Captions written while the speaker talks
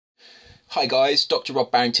Hi guys, Dr. Rob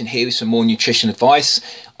Barrington here with some more nutrition advice.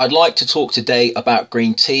 I'd like to talk today about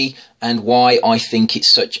green tea and why I think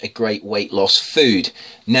it's such a great weight loss food.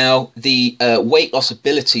 Now, the weight loss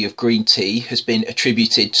ability of green tea has been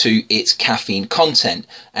attributed to its caffeine content,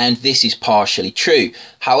 and this is partially true.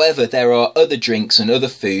 However, there are other drinks and other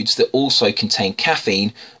foods that also contain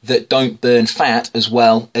caffeine that don't burn fat as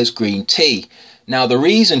well as green tea. Now, the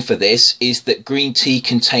reason for this is that green tea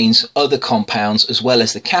contains other compounds as well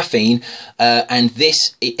as the caffeine, and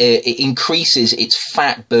this it increases its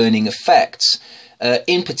fat burning effects.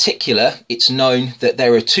 In particular, it's known that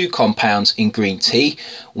there are two compounds in green tea.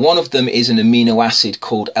 One of them is an amino acid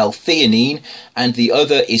called L-theanine, and the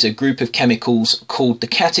other is a group of chemicals called the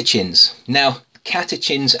catechins. Now,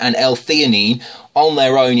 catechins and L-theanine on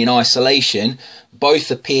their own in isolation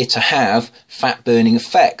both appear to have fat burning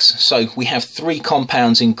effects. So we have three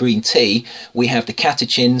compounds in green tea. We have the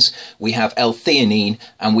catechins, we have L-theanine,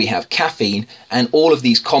 and we have caffeine, and all of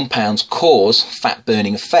these compounds cause fat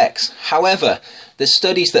burning effects. However, the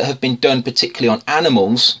studies that have been done particularly on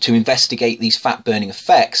animals to investigate these fat burning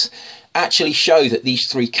effects actually show that these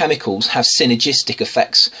three chemicals have synergistic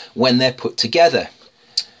effects when they're put together.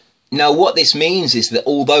 Now, what this means is that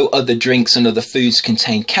although other drinks and other foods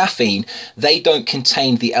contain caffeine, they don't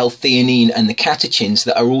contain the L-theanine and the catechins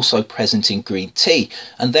that are also present in green tea.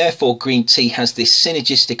 And therefore, green tea has this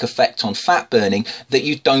synergistic effect on fat burning that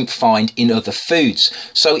you don't find in other foods.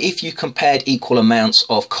 So if you compared equal amounts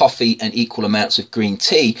of coffee and equal amounts of green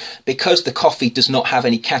tea, because the coffee does not have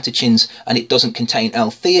any catechins and it doesn't contain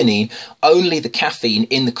L-theanine, only the caffeine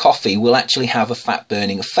in the coffee will actually have a fat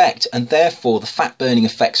burning effect. And therefore, the fat burning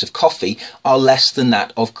effects of coffee are less than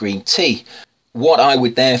that of green tea. What I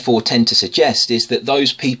would therefore tend to suggest is that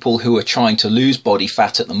those people who are trying to lose body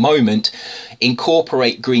fat at the moment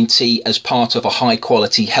incorporate green tea as part of a high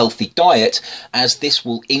quality healthy diet, as this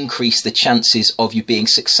will increase the chances of you being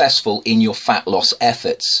successful in your fat loss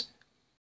efforts.